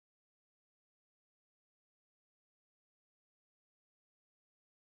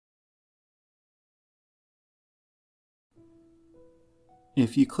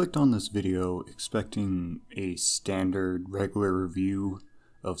If you clicked on this video expecting a standard regular review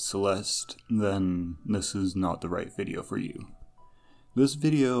of Celeste, then this is not the right video for you. This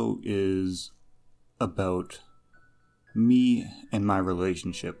video is about me and my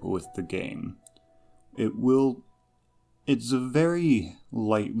relationship with the game. It's very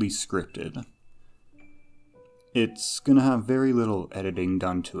lightly scripted. It's gonna have very little editing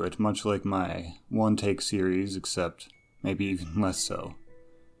done to it, much like my one-take series, except maybe even less so.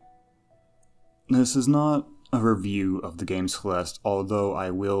 This is not a review of the game Celeste, although I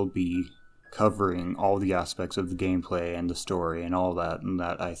will be covering all the aspects of the gameplay and the story and all that, and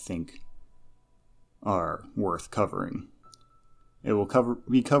that I think are worth covering. It will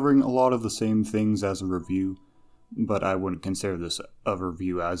be covering a lot of the same things as a review, but I wouldn't consider this a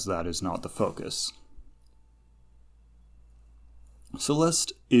review as that is not the focus.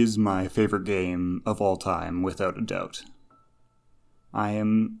 Celeste is my favorite game of all time, without a doubt. I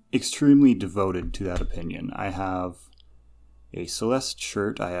am extremely devoted to that opinion. I have a Celeste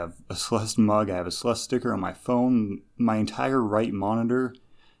shirt, I have a Celeste mug, I have a Celeste sticker on my phone. My entire right monitor,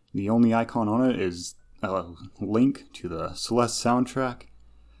 the only icon on it is a link to the Celeste soundtrack.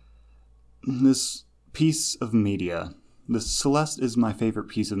 This piece of media, the Celeste is my favorite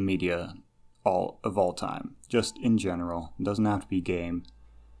piece of media of all time, just in general. It doesn't have to be game.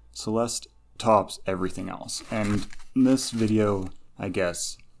 Celeste tops everything else, and this video, I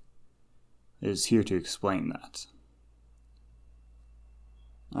guess, is here to explain that.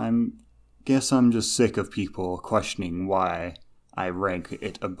 Guess I'm just sick of people questioning why I rank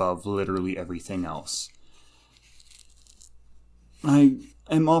it above literally everything else. I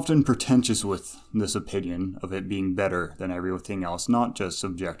am often pretentious with this opinion of it being better than everything else, not just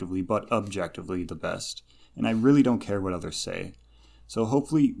subjectively, but objectively the best, and I really don't care what others say. So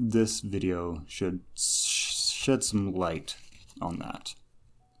hopefully this video should shed some light on that.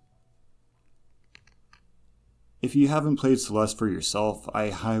 If you haven't played Celeste for yourself, I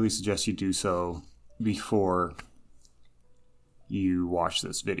highly suggest you do so before you watch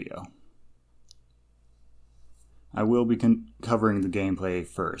this video. I will be covering the gameplay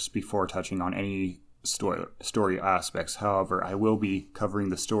first before touching on any story aspects. However, I will be covering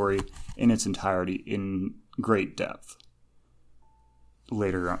the story in its entirety in great depth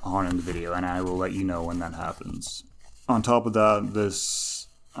later on in the video, and I will let you know when that happens. On top of that,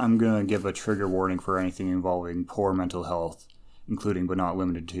 I'm going to give a trigger warning for anything involving poor mental health, including but not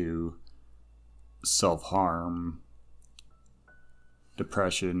limited to self-harm,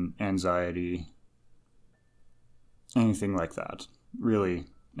 depression, anxiety, anything like that. Really,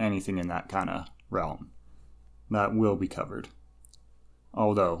 anything in that kind of realm. That will be covered,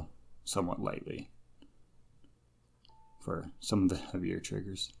 although somewhat lightly, for some of the heavier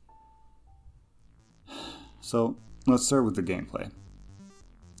triggers. So, let's start with the gameplay.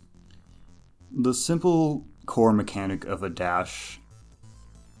 The simple core mechanic of a dash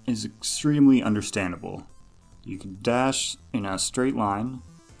is extremely understandable. You can dash in a straight line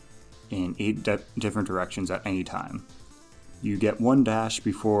in 8 different directions at any time. You get one dash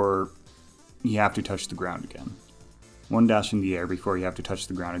before you have to touch the ground again. One dash in the air before you have to touch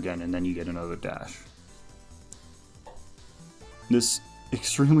the ground again, and then you get another dash. This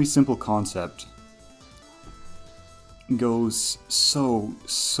extremely simple concept goes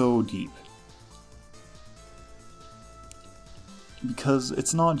so deep. Because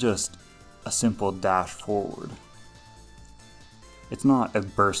it's not just a simple dash forward. It's not a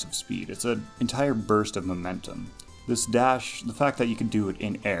burst of speed, it's an entire burst of momentum. This dash, the fact that you can do it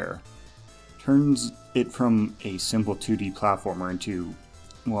in air, turns it from a simple 2D platformer into,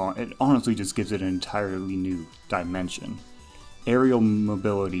 well, it honestly just gives it an entirely new dimension. Aerial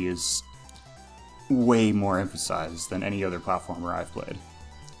mobility is way more emphasized than any other platformer I've played.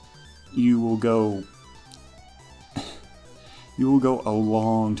 You will go a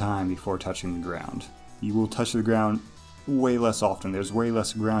long time before touching the ground. You will touch the ground way less often. There's way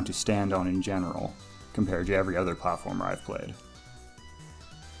less ground to stand on in general compared to every other platformer I've played.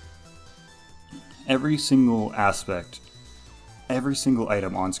 Every single aspect, every single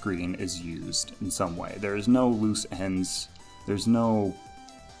item on screen is used in some way. There is no loose ends. There's no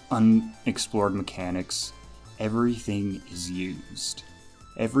unexplored mechanics. Everything is used.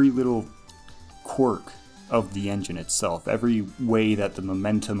 Every little quirk of the engine itself, every way that the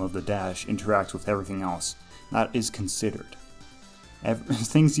momentum of the dash interacts with everything else, that is considered.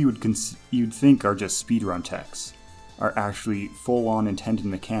 Things you'd think are just speedrun techs are actually full-on intended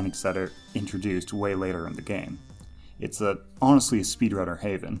mechanics that are introduced way later in the game. It's honestly a speedrunner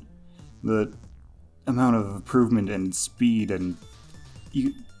haven. The amount of improvement and speed and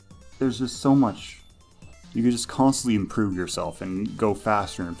there's just so much You can just constantly improve yourself and go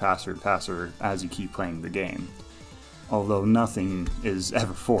faster and faster and faster as you keep playing the game. Although nothing is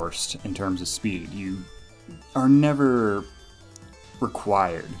ever forced in terms of speed, you are never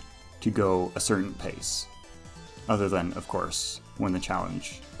required to go a certain pace. Other than, of course, when the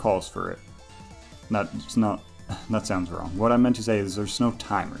challenge calls for it. That sounds wrong. What I meant to say is there's no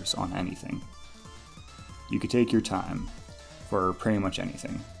timers on anything. You could take your time for pretty much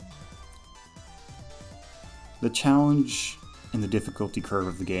anything. The challenge and the difficulty curve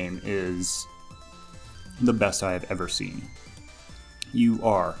of the game is the best I have ever seen. You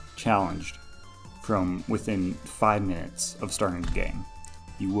are challenged from within 5 minutes of starting the game.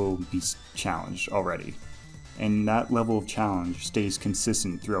 You will be challenged already. And that level of challenge stays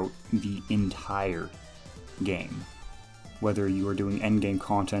consistent throughout the entire game. Whether you are doing endgame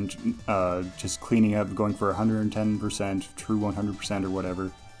content, just cleaning up, going for 110%, true 100% or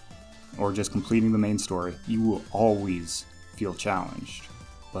whatever, or just completing the main story, you will always feel challenged.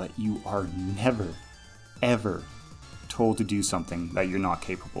 But you are never, ever told to do something that you're not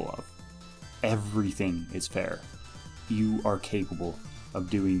capable of. Everything is fair. You are capable of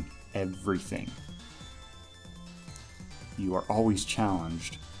doing everything. You are always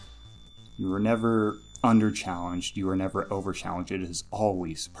challenged. You are never under-challenged, you are never over-challenged. It is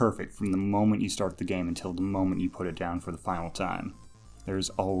always perfect from the moment you start the game until the moment you put it down for the final time.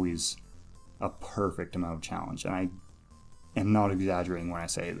 There's always a perfect amount of challenge, and I am not exaggerating when I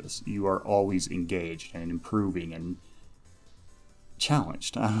say this. You are always engaged and improving and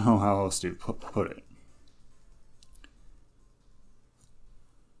challenged. I don't know how else to put it.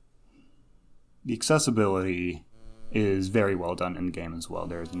 The accessibility is very well done in the game as well.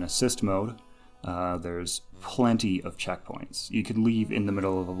 There's an assist mode. There's plenty of checkpoints. You could leave in the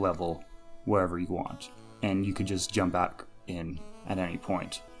middle of a level wherever you want, and you could just jump back in at any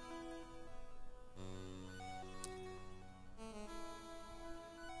point.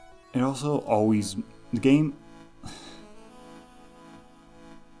 It also always... the game...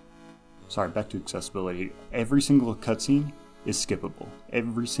 Sorry, back to accessibility. Every single cutscene is skippable.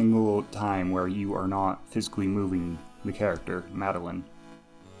 Every single time where you are not physically moving the character, Madeline,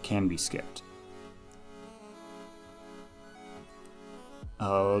 can be skipped.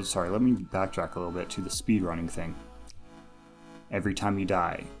 Sorry, let me backtrack a little bit to the speedrunning thing. Every time you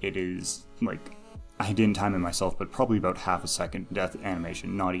die, it is, like, I didn't time it myself, but probably about half a second death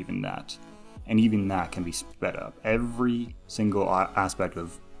animation, not even that. And even that can be sped up. Every single aspect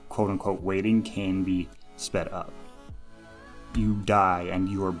of quote-unquote waiting can be sped up. You die and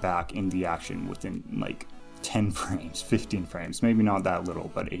you are back in the action within, like, 10 frames, 15 frames. Maybe not that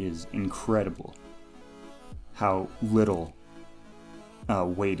little, but it is incredible how little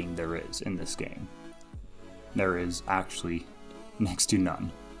waiting there is in this game. There is actually next to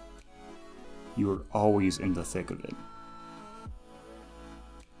none. You are always in the thick of it.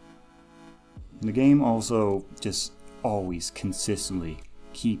 The game also just always consistently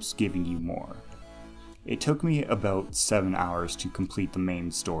keeps giving you more. It took me about 7 hours to complete the main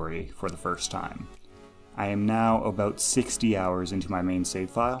story for the first time. I am now about 60 hours into my main save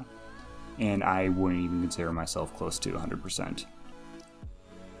file, and I wouldn't even consider myself close to 100%.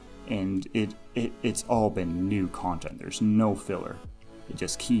 And it's all been new content. There's no filler. It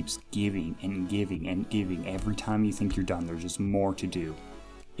just keeps giving and giving and giving. Every time you think you're done, there's just more to do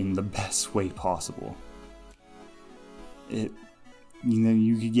in the best way possible. You know,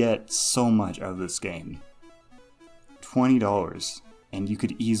 you could get so much out of this game. $20, and you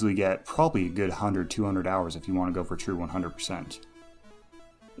could easily get probably a good 100, 200 hours if you want to go for true 100%.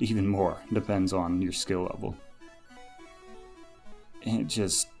 Even more, depends on your skill level. And it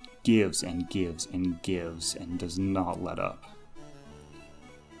just gives and gives and gives and does not let up.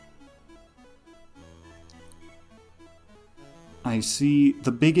 I see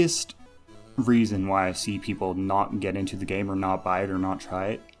the biggest reason why I see people not get into the game or not buy it or not try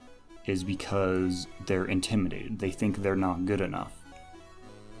it is because they're intimidated. They think they're not good enough.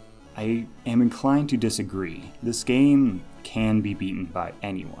 I am inclined to disagree. This game can be beaten by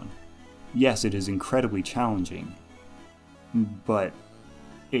anyone. Yes, it is incredibly challenging, but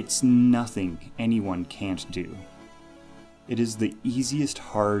it's nothing anyone can't do. It is the easiest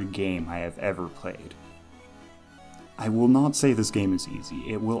hard game I have ever played. I will not say this game is easy.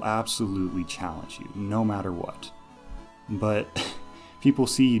 It will absolutely challenge you, no matter what. But people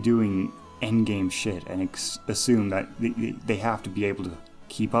see you doing endgame shit and assume that they have to be able to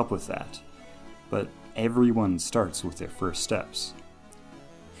keep up with that. But everyone starts with their first steps.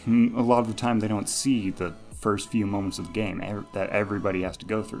 A lot of the time they don't see the first few moments of the game that everybody has to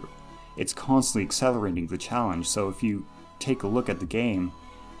go through. It's constantly accelerating the challenge, so if you take a look at the game,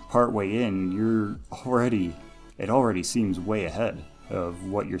 partway in, it already seems way ahead of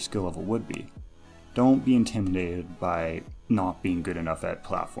what your skill level would be. Don't be intimidated by not being good enough at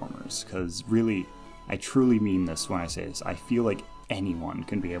platformers, because really, I truly mean this when I say this. I feel like anyone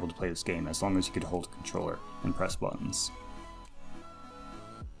can be able to play this game as long as you could hold a controller and press buttons.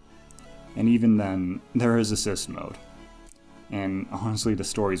 And even then, there is assist mode. And honestly, the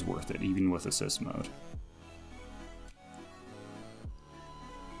story's worth it, even with assist mode.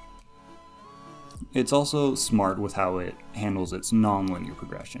 It's also smart with how it handles its non-linear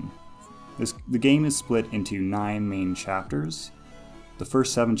progression. The game is split into 9 main chapters. The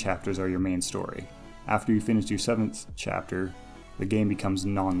first 7 chapters are your main story. After you finish your 7th chapter, the game becomes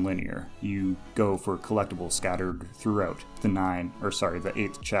non-linear. You go for collectibles scattered throughout the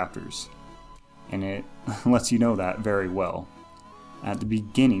 8 chapters. And it lets you know that very well. At the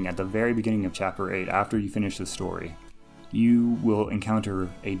very beginning of chapter 8, after you finish the story, you will encounter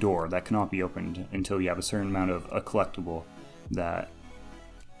a door that cannot be opened until you have a certain amount of a collectible that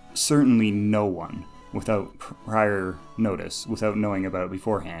certainly no one, without prior notice, without knowing about it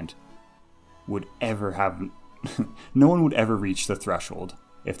beforehand, would ever have... no one would ever reach the threshold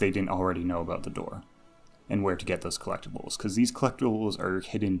if they didn't already know about the door and where to get those collectibles, because these collectibles are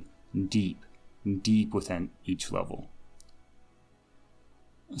hidden deep within each level.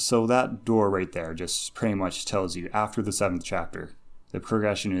 So that door right there just pretty much tells you, after the 7th chapter, the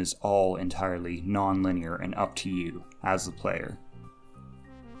progression is all entirely non-linear and up to you as the player.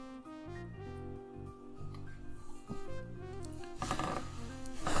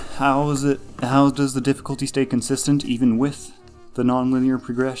 How does the difficulty stay consistent even with the non-linear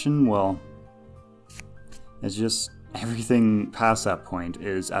progression? Well, it's just everything past that point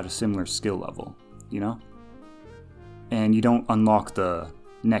is at a similar skill level, you know? And you don't unlock the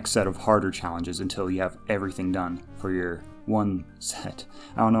next set of harder challenges until you have everything done for your one set.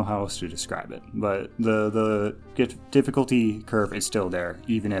 I don't know how else to describe it, but the difficulty curve is still there,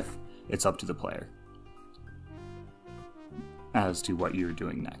 even if it's up to the player as to what you're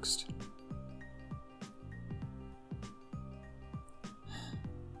doing next.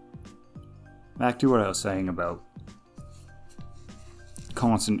 Back to what I was saying about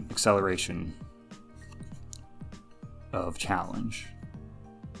constant acceleration of challenge.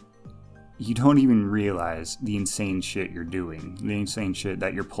 You don't even realize the insane shit you're doing, the insane shit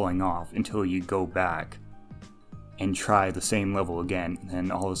that you're pulling off, until you go back and try the same level again, and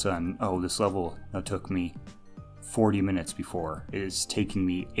then all of a sudden, oh, this level that took me 40 minutes before is taking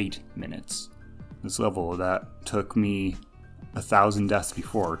me 8 minutes. This level that took me 1,000 deaths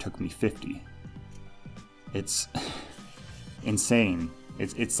before took me 50. It's insane.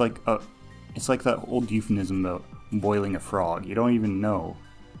 It's like that old euphemism about boiling a frog. You don't even know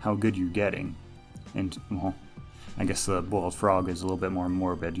how good you're getting. And, well, I guess the boiled frog is a little bit more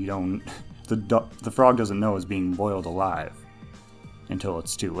morbid. The frog doesn't know it's being boiled alive until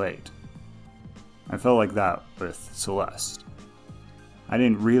it's too late. I felt like that with Celeste. I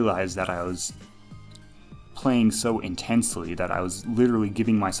didn't realize that I was playing so intensely that I was literally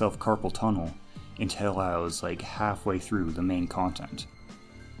giving myself carpal tunnel until I was like halfway through the main content.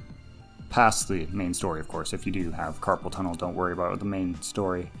 Past the main story, of course. If you do have carpal tunnel, don't worry about it. The main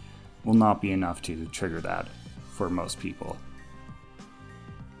story will not be enough to trigger that for most people.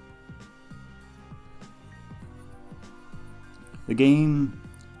 The game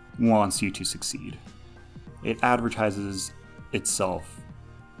wants you to succeed. It advertises itself,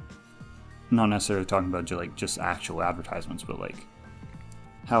 not necessarily talking about just actual advertisements, but like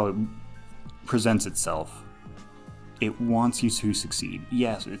how it presents itself. It wants you to succeed.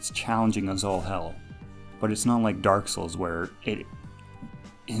 Yes, it's challenging as all hell, but it's not like Dark Souls where it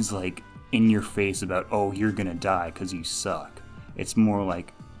is like in your face about, oh, you're gonna die because you suck. It's more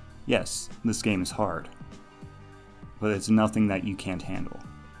like, yes, this game is hard, but it's nothing that you can't handle.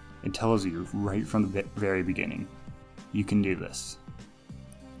 It tells you right from the very beginning, you can do this.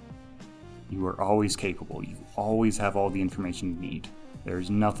 You are always capable. You always have all the information you need.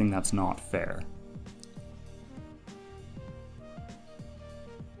 There's nothing that's not fair.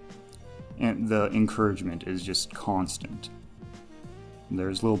 And the encouragement is just constant.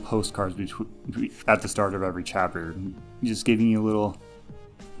 There's little postcards at the start of every chapter, just giving you a little,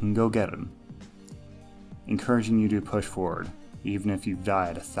 go get them. Encouraging you to push forward, even if you've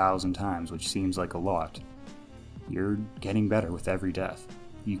died 1,000 times, which seems like a lot. You're getting better with every death.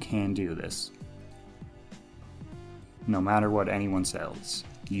 You can do this. No matter what anyone says,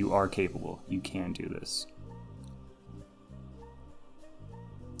 you are capable. You can do this.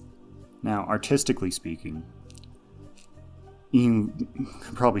 Now, artistically speaking, you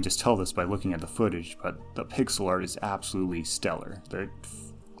could probably just tell this by looking at the footage, but the pixel art is absolutely stellar. The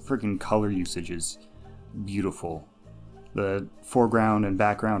freaking color usage is beautiful. The foreground and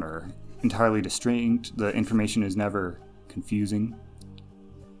background are entirely distinct. The information is never confusing.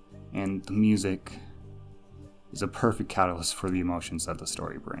 And the music is a perfect catalyst for the emotions that the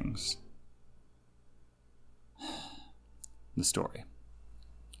story brings. The story.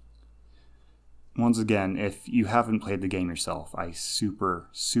 Once again, if you haven't played the game yourself, I super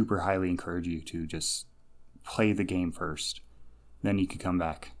highly encourage you to just play the game first. Then you can come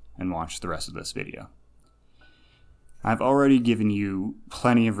back and watch the rest of this video. I've already given you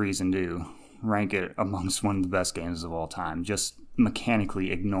plenty of reason to rank it amongst one of the best games of all time, just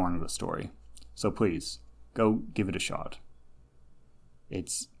mechanically ignoring the story. So please, go give it a shot.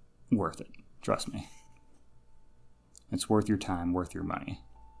 It's worth it, trust me. It's worth your time, worth your money.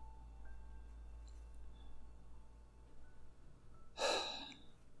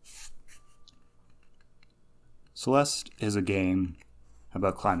 Celeste is a game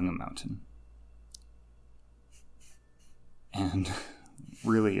about climbing a mountain. And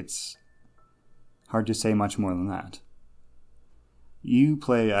really, it's hard to say much more than that. You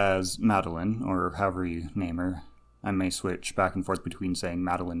play as Madeline, or however you name her. I may switch back and forth between saying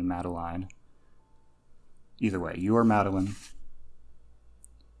Madeline and Madeline. Either way, you are Madeline,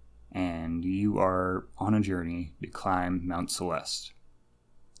 and you are on a journey to climb Mount Celeste.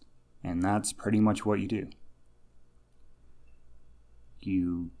 And that's pretty much what you do.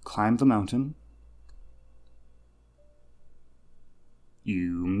 You climb the mountain,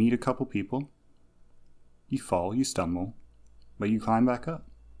 you meet a couple people, you fall, you stumble, but you climb back up,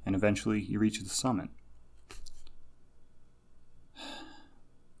 and eventually you reach the summit.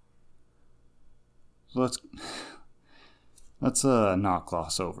 So let's not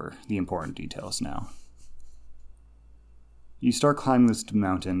gloss over the important details now. You start climbing this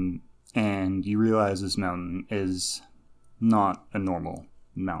mountain, and you realize this mountain is not a normal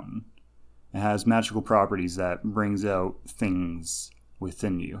mountain. It has magical properties that brings out things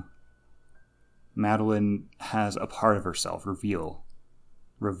within you. Madeline has a part of herself revealed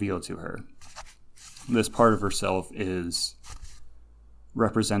to her. This part of herself is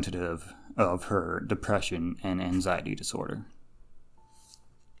representative of her depression and anxiety disorder.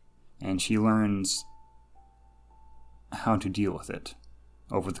 And she learns how to deal with it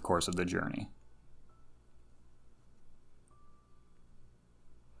over the course of the journey.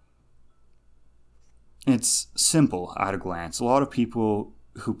 It's simple at a glance. A lot of people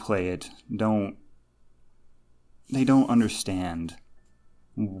who play it don't understand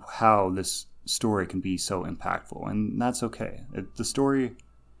how this story can be so impactful, and that's okay. The story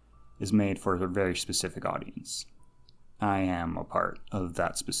is made for a very specific audience. I am a part of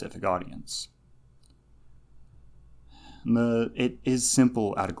that specific audience. It is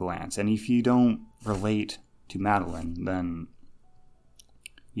simple at a glance, and if you don't relate to Madeline, then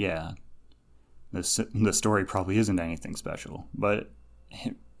yeah, the story probably isn't anything special, but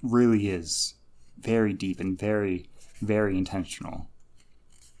it really is very deep and very, very intentional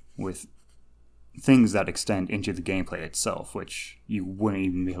with things that extend into the gameplay itself, which you wouldn't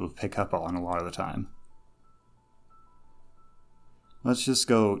even be able to pick up on a lot of the time. Let's just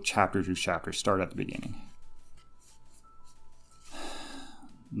go chapter to chapter, start at the beginning.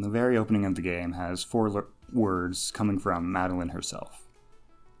 The very opening of the game has 4 words coming from Madeline herself.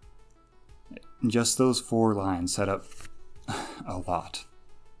 Just those 4 lines set up a lot.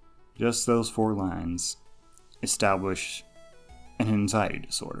 Just those 4 lines establish an anxiety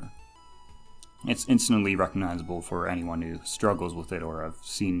disorder. It's instantly recognizable for anyone who struggles with it or have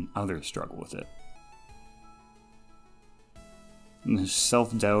seen others struggle with it. And there's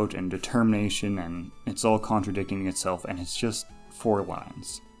self-doubt and determination, and it's all contradicting itself, and it's just 4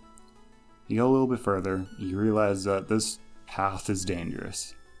 lines. You go a little bit further, you realize that this path is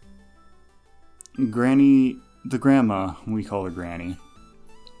dangerous. Granny, the grandma, we call her Granny,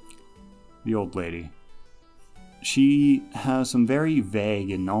 the old lady, she has some very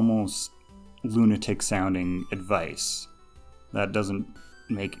vague and almost lunatic sounding advice that doesn't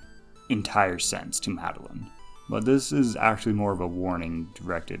make entire sense to Madeline. But this is actually more of a warning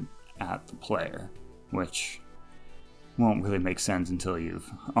directed at the player, which won't really make sense until you've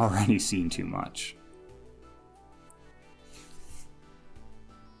already seen too much.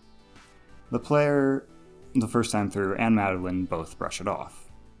 The player, the first time through, and Madeline both brush it off.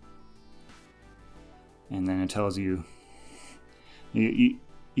 And then it tells you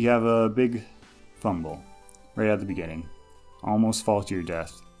have a big fumble right at the beginning, almost fall to your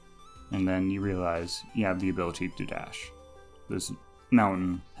death, and then you realize you have the ability to dash. This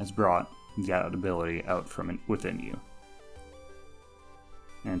mountain has brought that ability out from within you.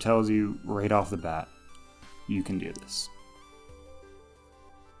 And it tells you right off the bat, you can do this.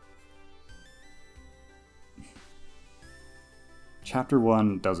 Chapter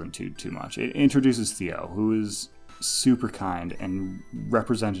 1 doesn't do too much. It introduces Theo, who is super kind and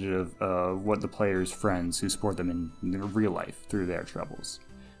representative of what the player's friends who support them in their real life through their troubles.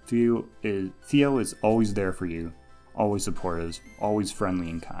 Theo is always there for you, always supportive, always friendly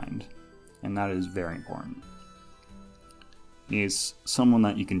and kind, and that is very important. He is someone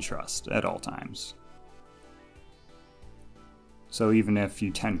that you can trust at all times. So even if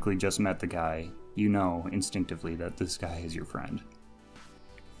you technically just met the guy, you know instinctively that this guy is your friend.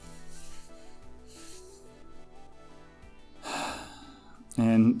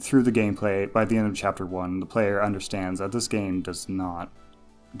 And through the gameplay, by the end of Chapter 1, the player understands that this game does not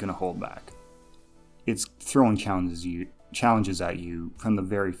gonna hold back. It's throwing challenges at you from the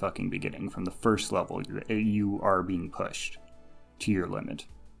very fucking beginning. From the first level, you are being pushed to your limit.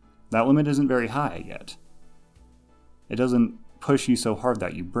 That limit isn't very high yet. It doesn't push you so hard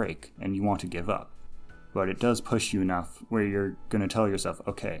that you break and you want to give up. But it does push you enough where you're gonna tell yourself,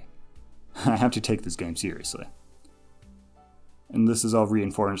 okay, I have to take this game seriously. And this is all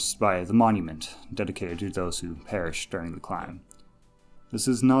reinforced by the monument dedicated to those who perished during the climb. This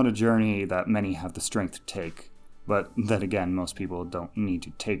is not a journey that many have the strength to take, but then again, most people don't need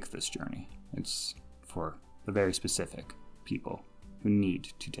to take this journey. It's for the very specific people who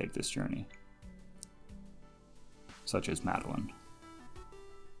need to take this journey, such as Madeline.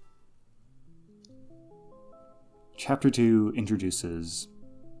 Chapter 2 introduces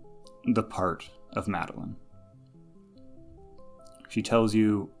the part of Madeline. She tells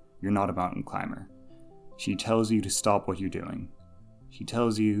you you're not a mountain climber. She tells you to stop what you're doing. She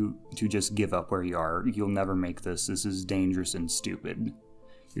tells you to just give up where you are. You'll never make this. This is dangerous and stupid.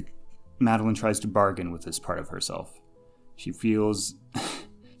 Madeline tries to bargain with this part of herself. She feels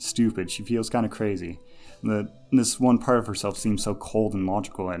stupid. She feels kind of crazy. This one part of herself seems so cold and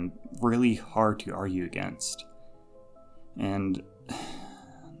logical and really hard to argue against. And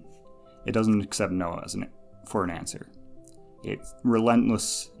it doesn't accept no for an answer. It's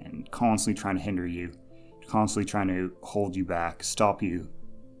relentless and constantly trying to hinder you, constantly trying to hold you back, stop you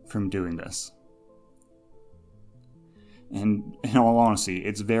from doing this. And in all honesty,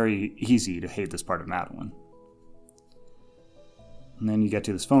 it's very easy to hate this part of Madeline. And then you get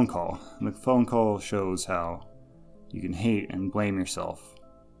to this phone call. And the phone call shows how you can hate and blame yourself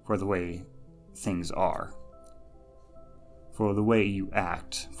for the way things are, for the way you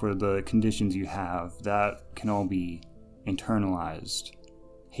act, for the conditions you have. That can all be internalized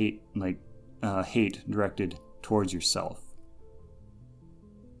hate, hate directed towards yourself,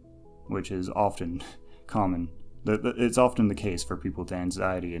 which is often common. It's often the case for people with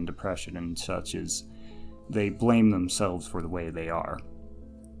anxiety and depression and such, is they blame themselves for the way they are.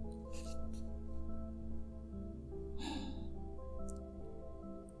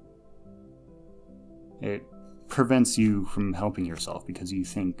 It prevents you from helping yourself because you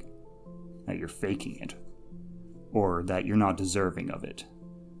think that you're faking it, or that you're not deserving of it,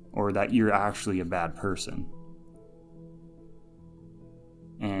 or that you're actually a bad person.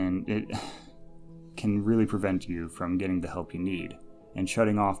 And it can really prevent you from getting the help you need, and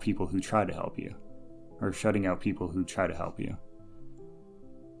shutting off people who try to help you, or shutting out people who try to help you.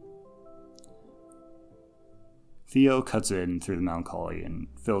 Theo cuts in through the melancholy and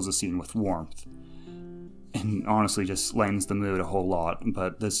fills the scene with warmth, and honestly just lightens the mood a whole lot,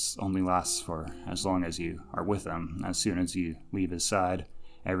 but this only lasts for as long as you are with him. As soon as you leave his side,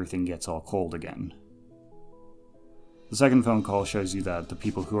 everything gets all cold again. The second phone call shows you that the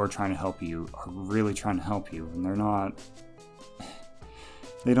people who are trying to help you are really trying to help you, and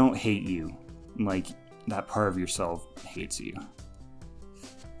they don't hate you like that part of yourself hates you.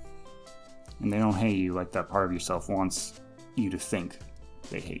 And they don't hate you like that part of yourself wants you to think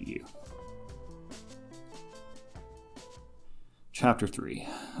they hate you. Chapter 3.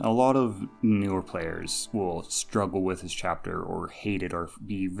 A lot of newer players will struggle with this chapter or hate it or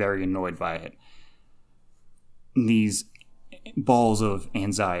be very annoyed by it. These balls of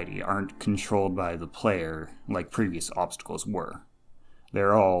anxiety aren't controlled by the player like previous obstacles were.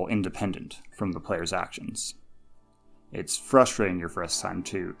 They're all independent from the player's actions. It's frustrating your first time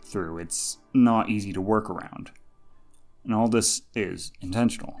through. It's not easy to work around. And all this is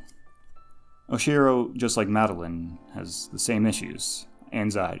intentional. Oshiro, just like Madeline, has the same issues,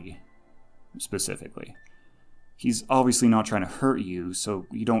 anxiety, specifically. He's obviously not trying to hurt you, so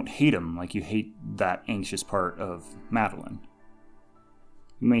you don't hate him like you hate that anxious part of Madeline.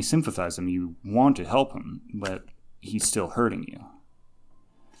 You may sympathize him, you want to help him, but he's still hurting you.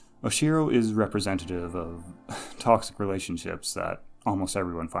 Oshiro is representative of toxic relationships that almost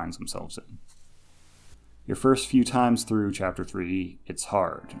everyone finds themselves in. Your first few times through Chapter 3, it's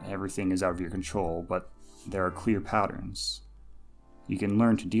hard. Everything is out of your control, but there are clear patterns. you can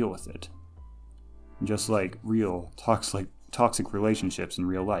learn to deal with it. Just like real toxic relationships in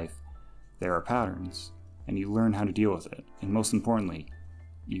real life, there are patterns, and you learn how to deal with it. And most importantly,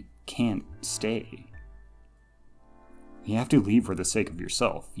 you can't stay. You have to leave for the sake of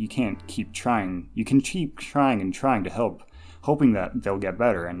yourself. You can't keep trying. You can keep trying and trying to help, hoping that they'll get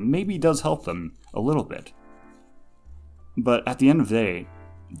better, and maybe it does help them a little bit. But at the end of the day,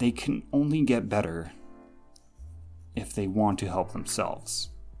 they can only get better if they want to help themselves.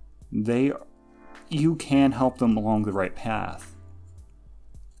 You can help them along the right path,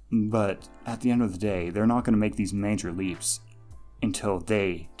 but at the end of the day, they're not going to make these major leaps until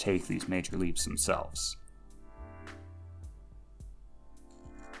they take these major leaps themselves.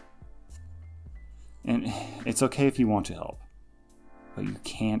 And it's okay if you want to help, but you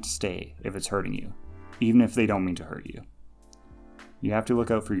can't stay if it's hurting you, even if they don't mean to hurt you. You have to look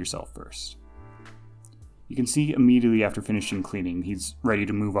out for yourself first. You can see immediately after finishing cleaning, he's ready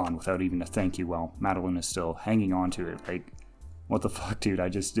to move on without even a thank you, while Madeline is still hanging on to it like, what the fuck, dude, I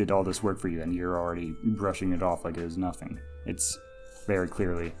just did all this work for you and you're already brushing it off like it is nothing. It's very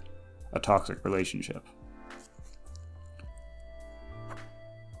clearly a toxic relationship.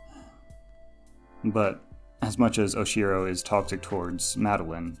 But as much as Oshiro is toxic towards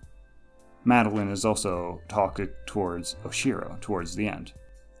Madeline, Madeline is also toxic towards Oshiro towards the end.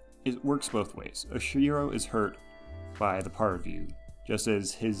 It works both ways. Oshiro is hurt by the part of you, just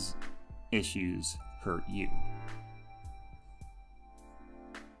as his issues hurt you.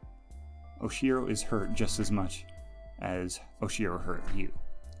 Oshiro is hurt just as much as Oshiro hurt you.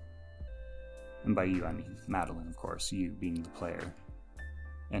 And by you, I mean Madeline, of course, you being the player,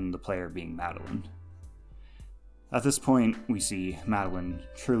 and the player being Madeline. At this point, we see Madeline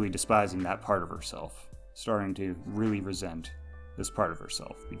truly despising that part of herself, starting to really resent this part of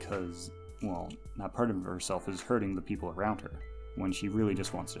herself because, well, that part of herself is hurting the people around her when she really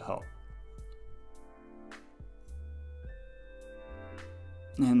just wants to help.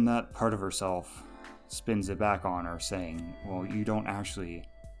 And that part of herself spins it back on her, saying, well, you don't actually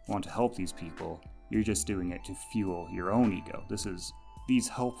want to help these people, you're just doing it to fuel your own ego. These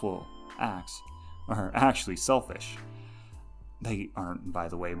helpful acts are actually selfish. They aren't, by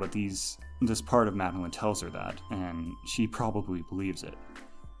the way, but this part of Madeline tells her that, and she probably believes it.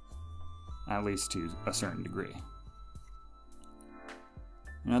 At least to a certain degree.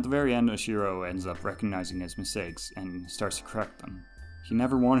 And at the very end, Oshiro ends up recognizing his mistakes and starts to correct them. He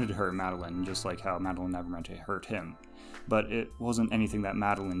never wanted to hurt Madeline, just like how Madeline never meant to hurt him. But it wasn't anything that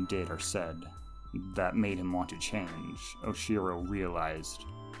Madeline did or said that made him want to change. Oshiro realized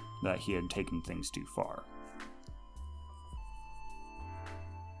that he had taken things too far.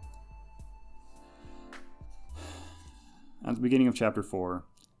 At the beginning of Chapter 4,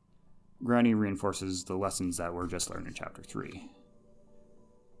 Granny reinforces the lessons that were just learned in Chapter 3.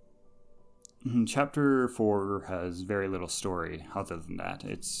 Chapter 4 has very little story other than that.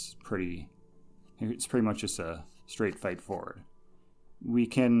 It's pretty much just a straight fight forward. We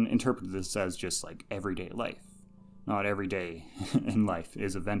can interpret this as just like everyday life. Not every day in life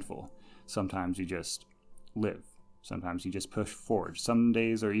is eventful. Sometimes you just live. Sometimes you just push forward. Some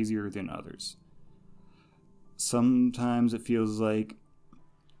days are easier than others. Sometimes it feels like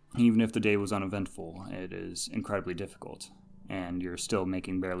even if the day was uneventful, it is incredibly difficult, and you're still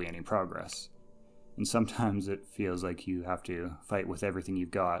making barely any progress. And sometimes it feels like you have to fight with everything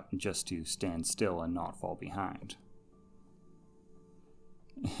you've got just to stand still and not fall behind.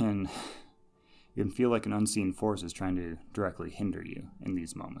 And you can feel like an unseen force is trying to directly hinder you in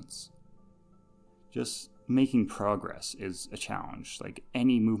these moments. Just making progress is a challenge. Like,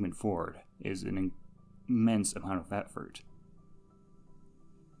 any movement forward is an immense amount of effort.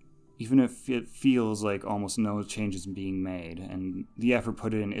 Even if it feels like almost no change is being made, and the effort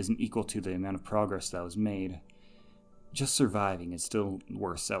put in isn't equal to the amount of progress that was made, just surviving is still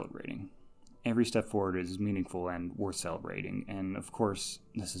worth celebrating. Every step forward is meaningful and worth celebrating, and of course,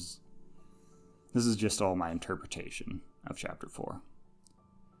 this is just all my interpretation of Chapter 4.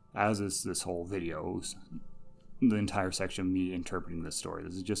 As is this whole video, the entire section of me interpreting this story.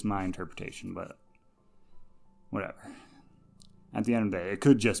 This is just my interpretation, but whatever. At the end of the day, it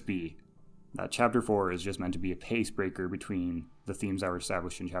could just be that Chapter 4 is just meant to be a pace breaker between the themes that were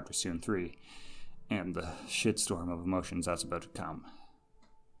established in Chapters 2 and 3 and the shitstorm of emotions that's about to come.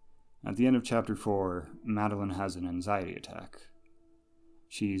 At the end of Chapter 4, Madeline has an anxiety attack.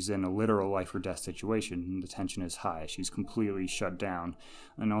 She's in a literal life or death situation. The tension is high. She's completely shut down,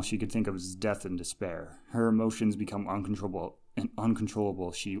 and all she could think of is death and despair. Her emotions become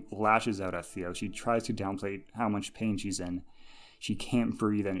uncontrollable. She lashes out at Theo. She tries to downplay how much pain she's in. She can't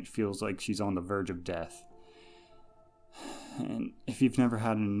breathe, and it feels like she's on the verge of death. And if you've never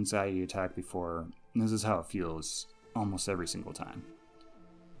had an anxiety attack before, this is how it feels almost every single time.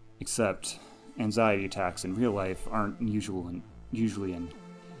 Except, anxiety attacks in real life aren't usually in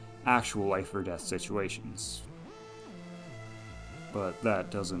actual life or death situations. But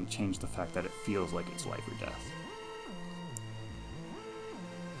that doesn't change the fact that it feels like it's life or death.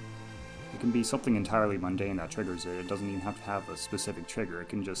 It can be something entirely mundane that triggers it. It doesn't even have to have a specific trigger. It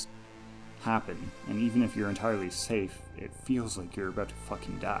can just happen. And even if you're entirely safe, it feels like you're about to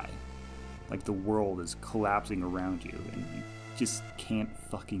fucking die. Like the world is collapsing around you and you just can't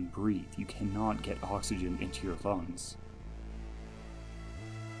fucking breathe. You cannot get oxygen into your lungs.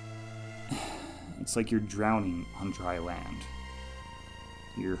 It's like you're drowning on dry land.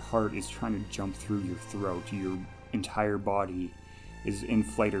 Your heart is trying to jump through your throat. Your entire body is in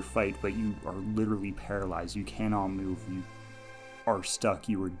flight or fight, but you are literally paralyzed. You cannot move. You are stuck.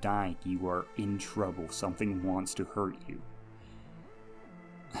 You are dying. You are in trouble. Something wants to hurt you.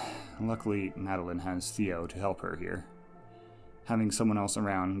 Luckily, Madeline has Theo to help her here. Having someone else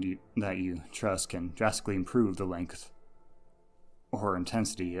around that you trust can drastically improve the length or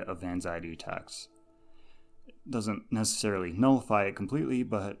intensity of anxiety attacks. It doesn't necessarily nullify it completely,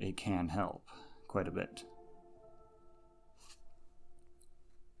 but it can help quite a bit.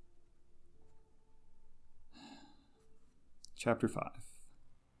 Chapter 5.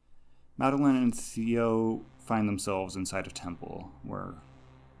 Madeline and Theo find themselves inside a temple where,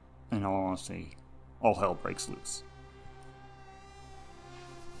 in all honesty, all hell breaks loose.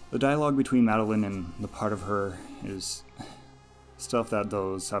 The dialogue between Madeline and the part of her is stuff that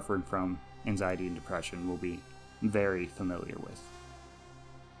those suffering from anxiety and depression will be very familiar with.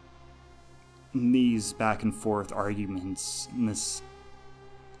 These back and forth arguments, and this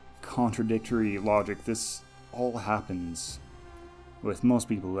contradictory logic, this all happens with most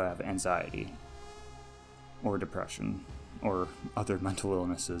people who have anxiety or depression or other mental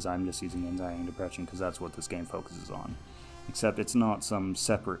illnesses. I'm just using anxiety and depression because that's what this game focuses on. Except it's not some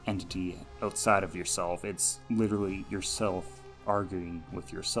separate entity outside of yourself, it's literally yourself arguing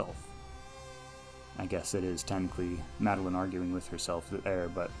with yourself. I guess it is technically Madeline arguing with herself there,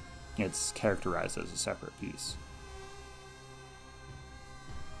 but it's characterized as a separate piece.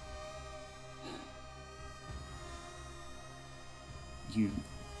 You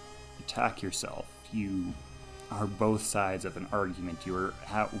attack yourself. You are both sides of an argument. You're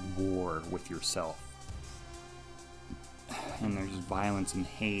at war with yourself. And there's violence and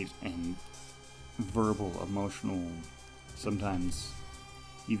hate and verbal, emotional, sometimes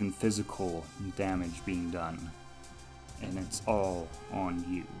even physical damage being done. And it's all on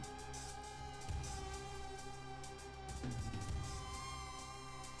you.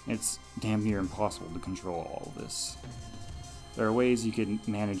 It's damn near impossible to control all of this. There are ways you can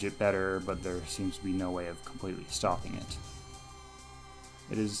manage it better, but there seems to be no way of completely stopping it.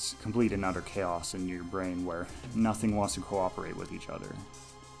 It is complete and utter chaos in your brain where nothing wants to cooperate with each other.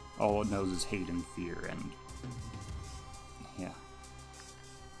 All it knows is hate and fear, and yeah.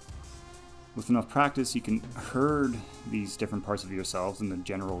 With enough practice, you can herd these different parts of yourselves in the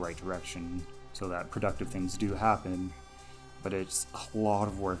general right direction so that productive things do happen, but it's a lot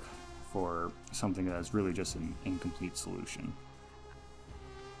of work for something that is really just an incomplete solution.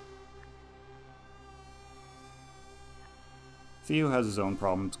 Theo has his own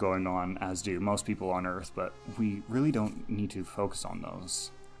problems going on, as do most people on Earth, but we really don't need to focus on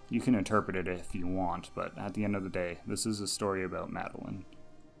those. You can interpret it if you want, but at the end of the day, this is a story about Madeline.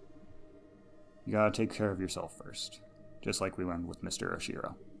 You gotta take care of yourself first, just like we learned with Mr.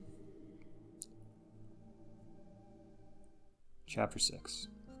 Oshiro. Chapter 6.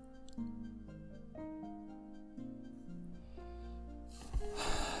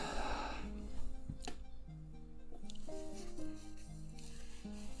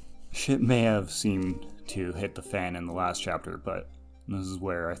 Shit may have seemed to hit the fan in the last chapter, but this is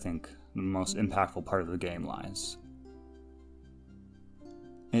where I think the most impactful part of the game lies.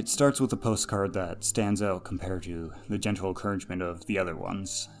 It starts with a postcard that stands out compared to the gentle encouragement of the other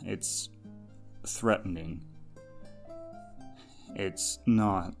ones. It's threatening. It's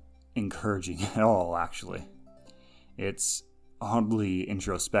not encouraging at all, actually. It's oddly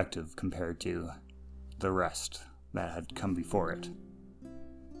introspective compared to the rest that had come before it.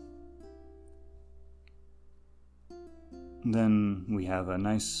 Then we have a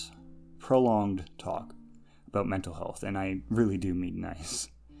nice, prolonged talk about mental health, and I really do mean nice.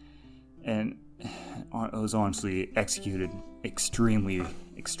 And it was honestly executed extremely,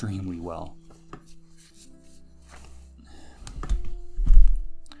 extremely well.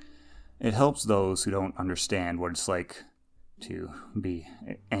 It helps those who don't understand what it's like to be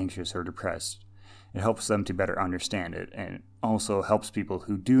anxious or depressed. it helps them to better understand it, and it also helps people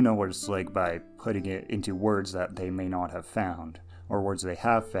who do know what it's like by putting it into words that they may not have found, or words they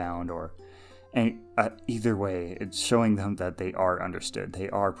have found, or either way, it's showing them that they are understood, they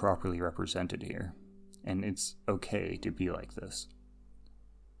are properly represented here, and it's okay to be like this.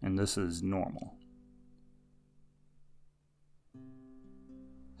 And this is normal.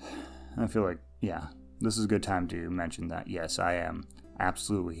 I feel like, yeah, this is a good time to mention that, yes, I am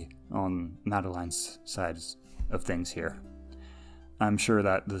absolutely on Madeline's side of things here. I'm sure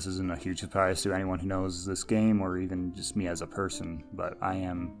that this isn't a huge surprise to anyone who knows this game, or even just me as a person, but I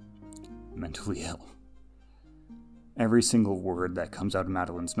am mentally ill. Every single word that comes out of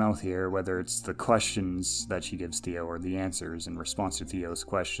Madeline's mouth here, whether it's the questions that she gives Theo or the answers in response to Theo's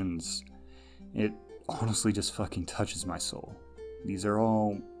questions, it honestly just fucking touches my soul. These are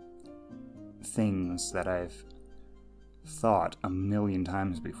all things that I've thought a million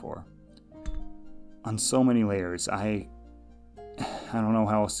times before. On so many layers, I don't know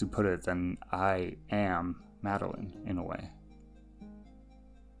how else to put it than I am Madeline, in a way.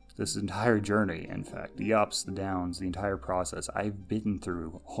 This entire journey, in fact, the ups, the downs, the entire process, I've been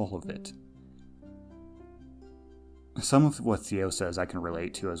through all of it. Some of what Theo says I can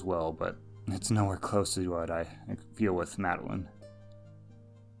relate to as well, but it's nowhere close to what I feel with Madeline.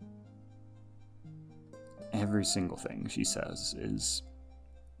 Every single thing she says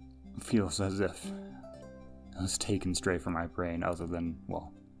feels as if it was taken straight from my brain, other than,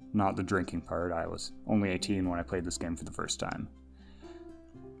 well, not the drinking part. I was only 18 when I played this game for the first time.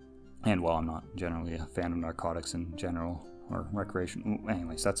 And while I'm not generally a fan of narcotics in general, or recreation,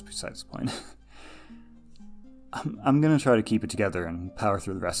 anyways, that's besides the point. I'm gonna try to keep it together and power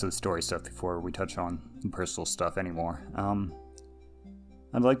through the rest of the story stuff before we touch on the personal stuff anymore.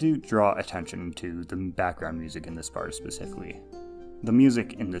 I'd like to draw attention to the background music in this part specifically. The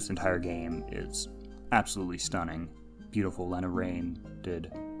music in this entire game is absolutely stunning. Beautiful. Lena Raine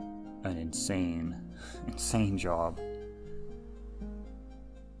did an insane job.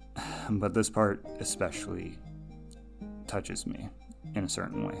 But this part especially touches me in a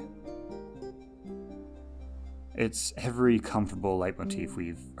certain way. It's every comfortable leitmotif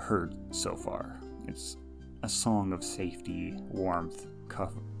we've heard so far. It's a song of safety, warmth,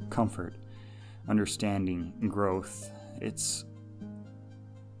 comfort, understanding, growth. It's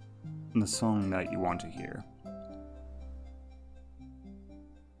the song that you want to hear.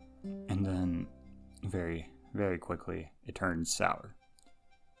 And then, very, very quickly, it turns sour.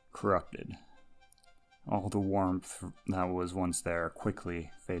 Corrupted. All the warmth that was once there quickly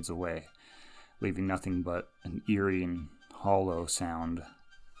fades away, leaving nothing but an eerie and hollow sound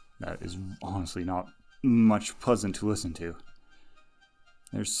that is honestly not much pleasant to listen to.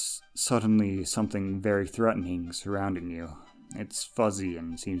 There's suddenly something very threatening surrounding you. It's fuzzy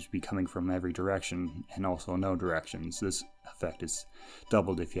and seems to be coming from every direction, and also no directions. This effect is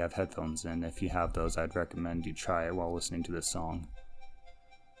doubled if you have headphones, and if you have those, I'd recommend you try it while listening to this song.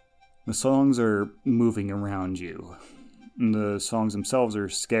 The songs are moving around you. The songs themselves are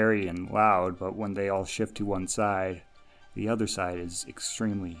scary and loud, but when they all shift to one side, the other side is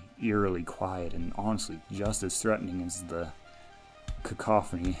extremely eerily quiet and honestly just as threatening as the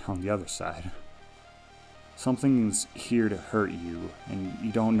cacophony on the other side. Something's here to hurt you, and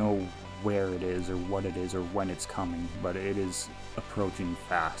you don't know where it is or what it is or when it's coming, but it is approaching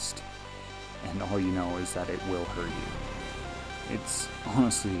fast, and all you know is that it will hurt you. It's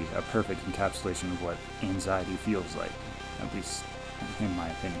honestly a perfect encapsulation of what anxiety feels like, at least in my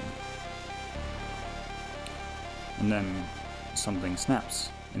opinion. And then something snaps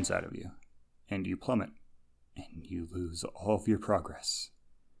inside of you, and you plummet, and you lose all of your progress,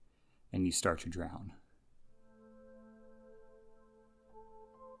 and you start to drown.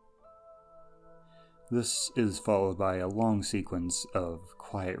 This is followed by a long sequence of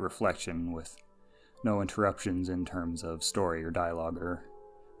quiet reflection with no interruptions in terms of story or dialogue or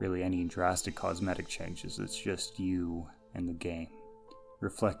really any drastic cosmetic changes. It's just you and the game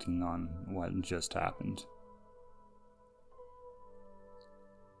reflecting on what just happened.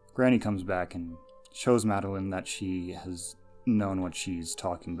 Granny comes back and shows Madeline that she has known what she's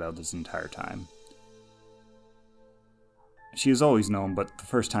talking about this entire time. She has always known, but the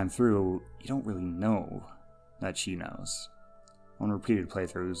first time through, you don't really know that she knows. On repeated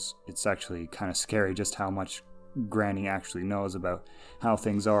playthroughs, it's actually kind of scary just how much Granny actually knows about how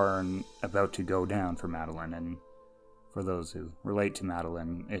things are and about to go down for Madeline, and for those who relate to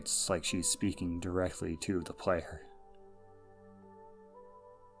Madeline, it's like she's speaking directly to the player.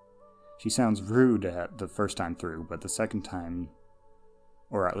 She sounds rude at the first time through, but the second time,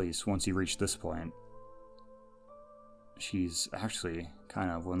 or at least once you reach this point, she's actually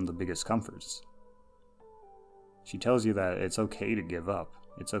kind of one of the biggest comforts. She tells you that it's okay to give up.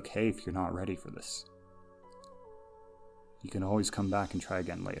 It's okay if you're not ready for this. You can always come back and try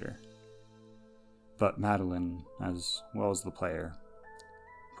again later. But Madeline, as well as the player,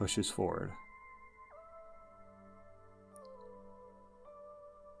 pushes forward.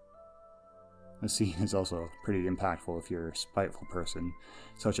 The scene is also pretty impactful if you're a spiteful person,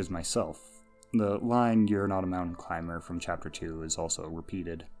 such as myself. The line, "You're not a mountain climber," from chapter 2 is also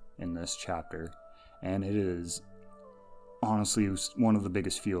repeated in this chapter, and it is honestly one of the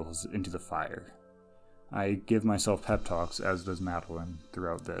biggest fuels into the fire. I give myself pep talks, as does Madeline,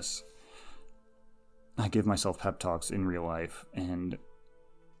 throughout this. I give myself pep talks in real life, and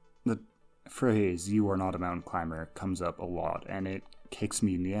the phrase, "you are not a mountain climber," comes up a lot, and it kicks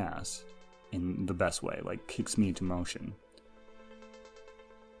me in the ass. In the best way, like kicks me into motion.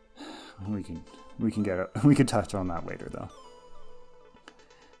 We can touch on that later though.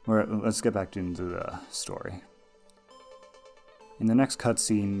 Let's get back into the story. In the next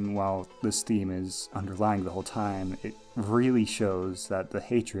cutscene, while this theme is underlying the whole time, it really shows that the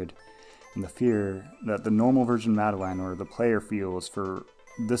hatred and the fear that the normal version Madeline or the player feels for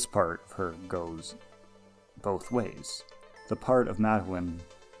this part of her goes both ways. The part of Madeline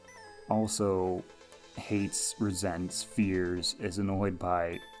also hates, resents, fears, is annoyed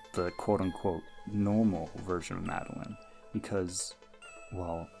by the quote-unquote normal version of Madeline because,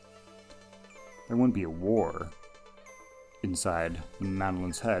 well, there wouldn't be a war inside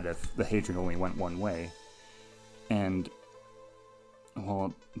Madeline's head if the hatred only went one way, and,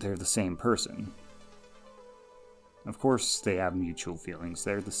 well, they're the same person. Of course they have mutual feelings,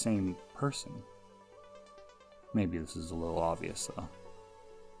 they're the same person. Maybe this is a little obvious though.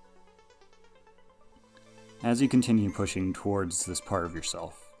 As you continue pushing towards this part of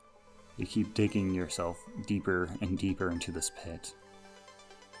yourself, you keep digging yourself deeper and deeper into this pit.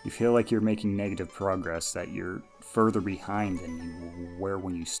 You feel like you're making negative progress, that you're further behind than you were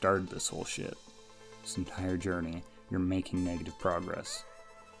when you started this whole shit. This entire journey, you're making negative progress.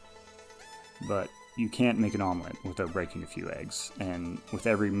 But you can't make an omelet without breaking a few eggs, and with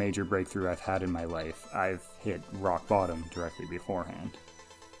every major breakthrough I've had in my life, I've hit rock bottom directly beforehand.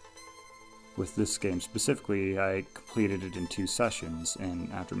 With this game specifically, I completed it in 2 sessions,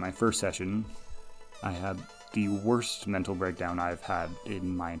 and after my first session, I had the worst mental breakdown I've had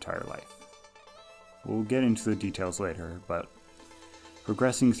in my entire life. We'll get into the details later, but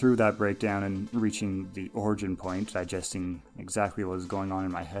progressing through that breakdown and reaching the origin point, digesting exactly what was going on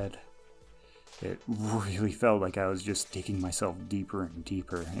in my head, it really felt like I was just digging myself deeper and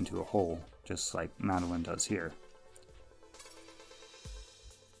deeper into a hole, just like Madeline does here.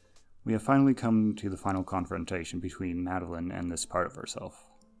 We have finally come to the final confrontation between Madeline and this part of herself.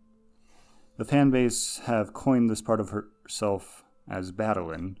 The fanbase have coined this part of herself as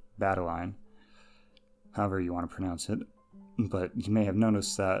Badeline, however you want to pronounce it, but you may have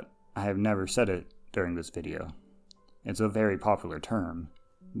noticed that I have never said it during this video. It's a very popular term,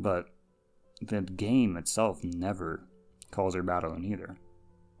 but the game itself never calls her Badeline either.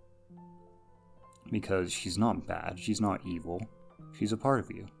 Because she's not bad, she's not evil, she's a part of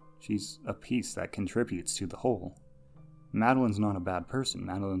you. She's a piece that contributes to the whole. Madeline's not a bad person.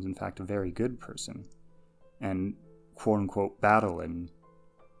 Madeline's in fact a very good person. And quote-unquote Badeline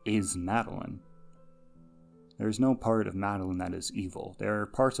is Madeline. There's no part of Madeline that is evil. There are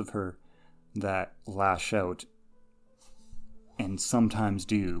parts of her that lash out and sometimes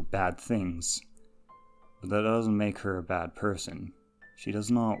do bad things. But that doesn't make her a bad person. She does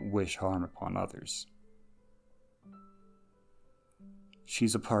not wish harm upon others.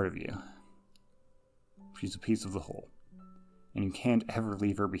 She's a part of you. She's a piece of the whole. And you can't ever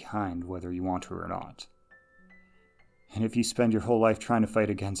leave her behind whether you want to or not. And if you spend your whole life trying to fight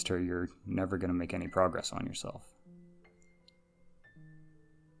against her, you're never going to make any progress on yourself.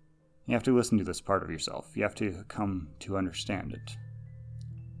 You have to listen to this part of yourself. You have to come to understand it.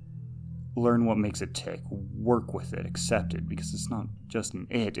 Learn what makes it tick. Work with it. Accept it. Because it's not just an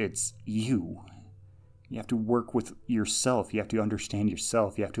it, it's you. You have to work with yourself. You have to understand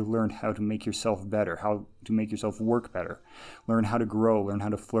yourself. You have to learn how to make yourself better, how to make yourself work better. Learn how to grow, learn how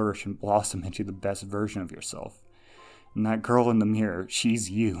to flourish and blossom into the best version of yourself. And that girl in the mirror,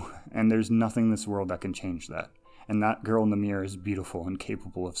 she's you. And there's nothing in this world that can change that. And that girl in the mirror is beautiful and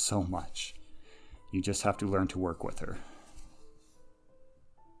capable of so much. You just have to learn to work with her.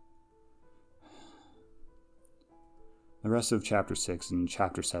 The rest of Chapter 6 and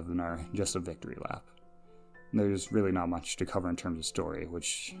Chapter 7 are just a victory lap. There's really not much to cover in terms of story,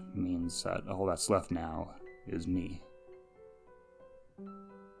 which means that all that's left now is me.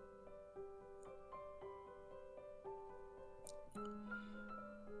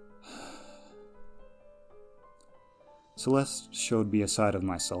 Celeste showed me a side of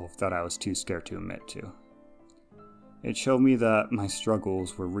myself that I was too scared to admit to. It showed me that my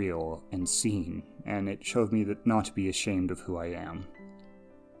struggles were real and seen, and it showed me that not to be ashamed of who I am.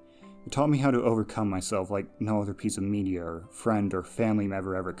 It taught me how to overcome myself like no other piece of media or friend or family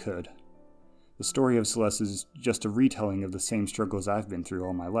member ever could. The story of Celeste is just a retelling of the same struggles I've been through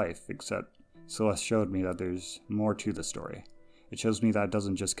all my life, except Celeste showed me that there's more to the story. It shows me that it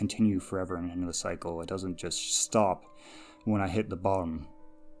doesn't just continue forever and end the cycle. It doesn't just stop when I hit the bottom.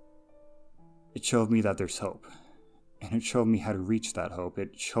 It showed me that there's hope. And it showed me how to reach that hope.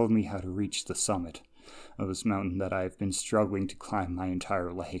 It showed me how to reach the summit of this mountain that I've been struggling to climb my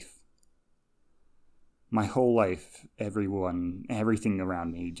entire life. My whole life, everything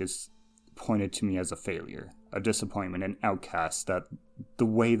around me just pointed to me as a failure, a disappointment, an outcast, that the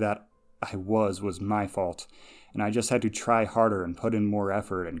way that I was my fault, and I just had to try harder and put in more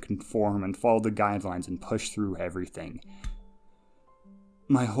effort and conform and follow the guidelines and push through everything.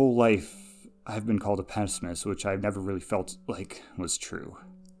 My whole life, I've been called a pessimist, which I've never really felt like was true.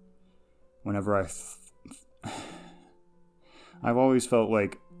 I've always felt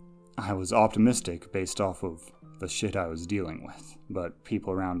like I was optimistic based off of the shit I was dealing with, but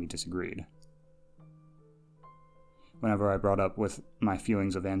people around me disagreed. Whenever I brought up with my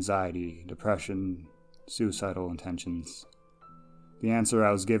feelings of anxiety, depression, suicidal intentions, the answer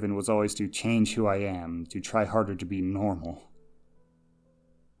I was given was always to change who I am, to try harder to be normal.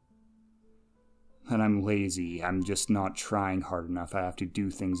 That I'm lazy, I'm just not trying hard enough, I have to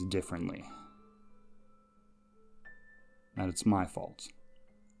do things differently. That it's my fault.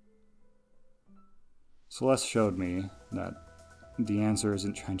 Celeste showed me that the answer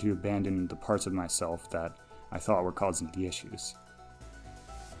isn't trying to abandon the parts of myself that I thought were causing the issues.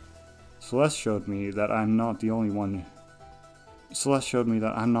 Celeste showed me that I'm not the one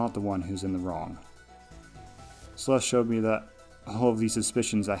who's in the wrong. Celeste showed me that all of these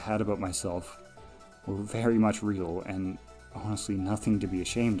suspicions I had about myself were very much real and honestly nothing to be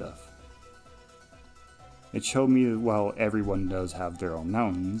ashamed of. It showed me that while everyone does have their own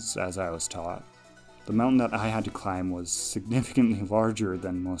mountains, as I was taught, the mountain that I had to climb was significantly larger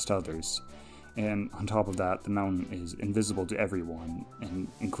than most others, and on top of that, the mountain is invisible to everyone,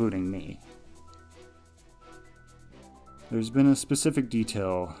 including me. There's been a specific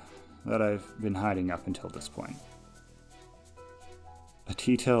detail that I've been hiding up until this point. A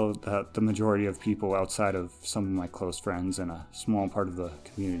detail that the majority of people outside of some of my close friends and a small part of the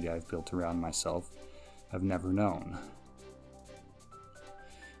community I've built around myself have never known.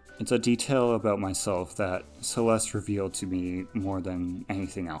 It's a detail about myself that Celeste revealed to me more than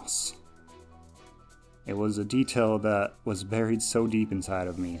anything else. It was a detail that was buried so deep inside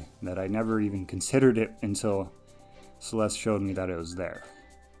of me that I never even considered it until Celeste showed me that it was there.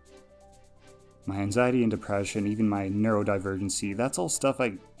 My anxiety and depression, even my neurodivergency, that's all stuff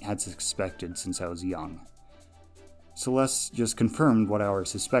I had suspected since I was young. Celeste just confirmed what I already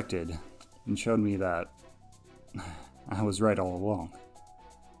suspected and showed me that I was right all along.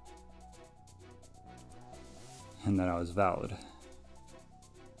 And that I was valid.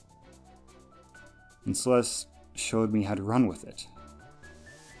 And Celeste showed me how to run with it.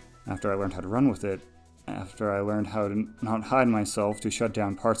 After I learned how to run with it, after I learned how to not hide myself, to shut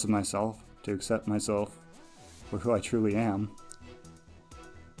down parts of myself, to accept myself for who I truly am,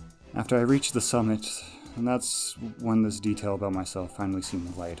 after I reached the summit, and that's when this detail about myself finally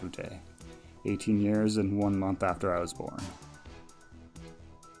seen the light of day. 18 years and 1 month after I was born.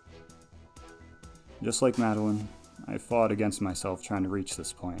 Just like Madeline, I fought against myself trying to reach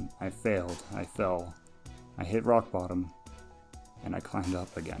this point. I failed, I fell, I hit rock bottom, and I climbed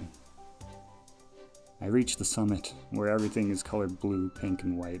up again. I reached the summit, where everything is colored blue, pink,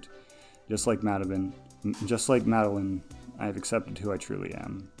 and white. Just like Madeline, I've accepted who I truly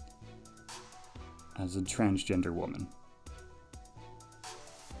am, as a transgender woman.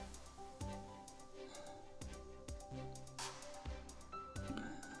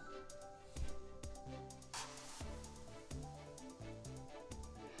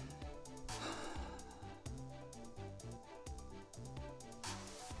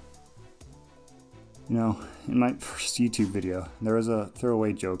 You know, in my first YouTube video, there was a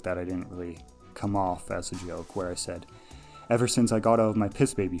throwaway joke that I didn't really come off as a joke, where I said, ever since I got out of my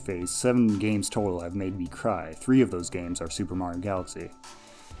piss baby phase, 7 games total have made me cry. 3 of those games are Super Mario Galaxy.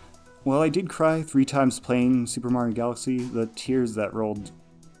 Well, I did cry 3 times playing Super Mario Galaxy. The tears have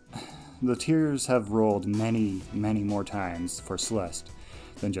rolled many, many more times for Celeste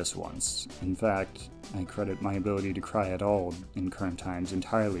than just once. In fact, I credit my ability to cry at all in current times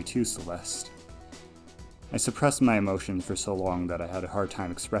entirely to Celeste. I suppressed my emotions for so long that I had a hard time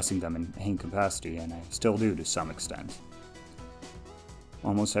expressing them in any capacity, and I still do to some extent.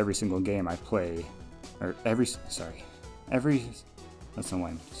 almost every single game I play, that's not what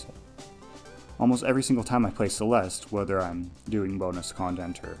I meant to say. Almost every single time I play Celeste, whether I'm doing bonus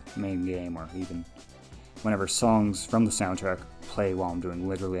content or main game, or even whenever songs from the soundtrack play while I'm doing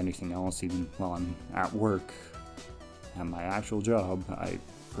literally anything else, even while I'm at work, at my actual job, I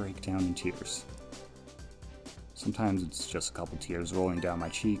break down in tears. Sometimes it's just a couple tears rolling down my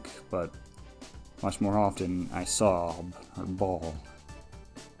cheek, but much more often I sob or bawl.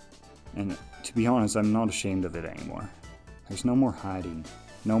 And to be honest, I'm not ashamed of it anymore. There's no more hiding,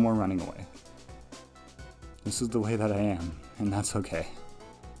 no more running away. This is the way that I am, and that's okay.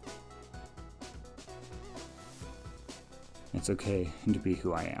 It's okay to be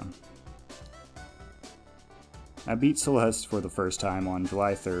who I am. I beat Celeste for the first time on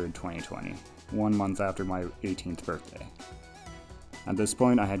July 3rd, 2020, 1 month after my 18th birthday. At this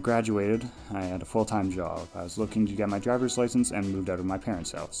point, I had graduated, I had a full-time job, I was looking to get my driver's license, and moved out of my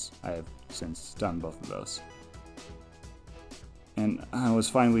parents' house. I have since done both of those. And I was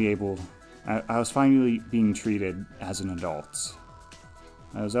finally being treated as an adult.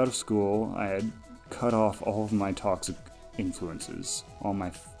 I was out of school, I had cut off all of my toxic influences, all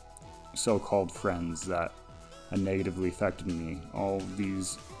my so-called friends that had negatively affected me, all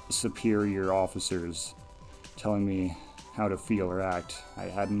these superior officers telling me how to feel or act. I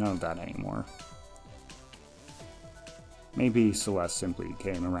had none of that anymore. Maybe Celeste simply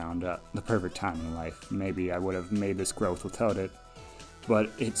came around at the perfect time in life. Maybe I would have made this growth without it, but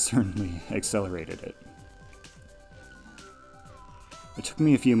it certainly accelerated it. It took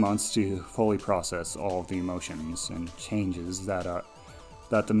me a few months to fully process all of the emotions and changes that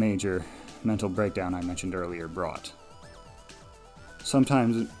the major mental breakdown I mentioned earlier brought.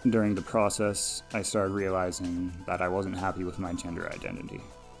 Sometimes during the process, I started realizing that I wasn't happy with my gender identity.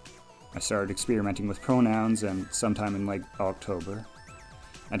 I started experimenting with pronouns, and sometime in late October,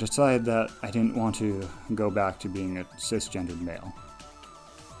 I decided that I didn't want to go back to being a cisgendered male.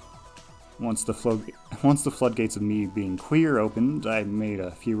 Once the floodgates of me being queer opened, I made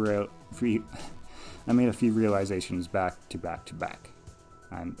a few realizations back to back.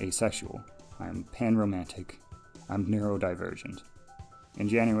 I'm asexual, I'm panromantic, I'm neurodivergent. In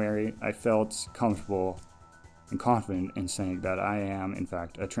January, I felt comfortable and confident in saying that I am, in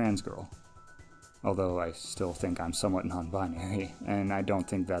fact, a trans girl. Although I still think I'm somewhat non-binary, and I don't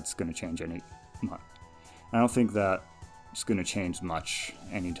think that's going to change I don't think that's going to change much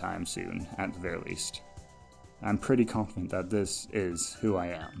anytime soon, at the very least. I'm pretty confident that this is who I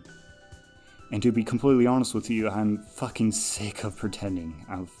am. And to be completely honest with you, I'm fucking sick of pretending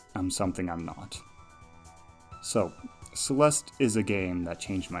I'm something I'm not. So, Celeste is a game that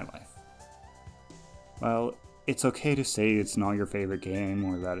changed my life. While it's okay to say it's not your favorite game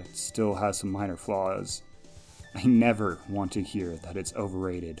or that it still has some minor flaws, I never want to hear that it's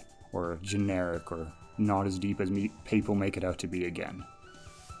overrated or generic or not as deep as people make it out to be again.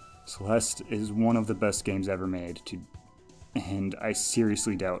 Celeste is one of the best games ever made, and I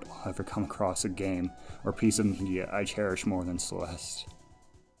seriously doubt I'll ever come across a game or piece of media I cherish more than Celeste.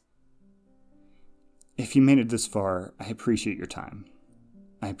 If you made it this far, I appreciate your time.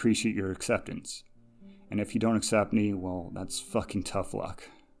 I appreciate your acceptance. And if you don't accept me, well, that's fucking tough luck.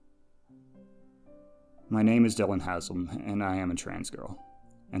 My name is Dylan Haslam, and I am a trans girl.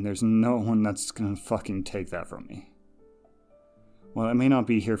 And there's no one that's gonna fucking take that from me. While I may not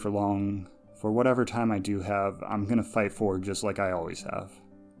be here for long, for whatever time I do have, I'm gonna fight forward just like I always have.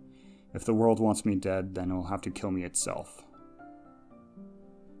 If the world wants me dead, then it'll have to kill me itself.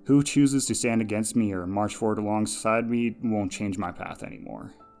 Who chooses to stand against me or march forward alongside me won't change my path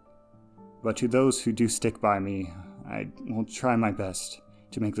anymore. But to those who do stick by me, I will try my best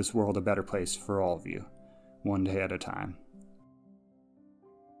to make this world a better place for all of you, one day at a time.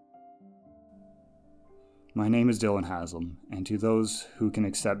 My name is Dylan Haslam, and to those who can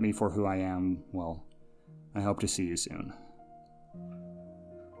accept me for who I am, well, I hope to see you soon.